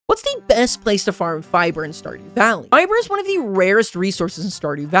What's the best place to farm fiber in Stardew Valley? Fiber is one of the rarest resources in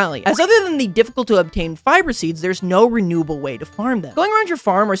Stardew Valley, as other than the difficult to obtain fiber seeds, there's no renewable way to farm them. Going around your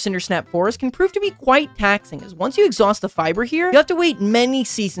farm or Cindersnap forest can prove to be quite taxing, as once you exhaust the fiber here, you have to wait many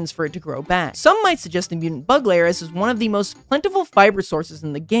seasons for it to grow back. Some might suggest the mutant bug layer as is one of the most plentiful fiber sources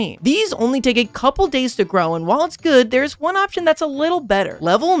in the game. These only take a couple days to grow, and while it's good, there's one option that's a little better: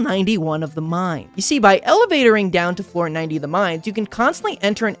 level 91 of the mine. You see, by elevatoring down to floor 90 of the mines, you can constantly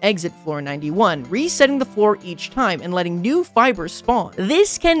enter and exit floor 91, resetting the floor each time and letting new fibers spawn.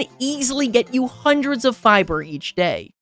 This can easily get you hundreds of fiber each day.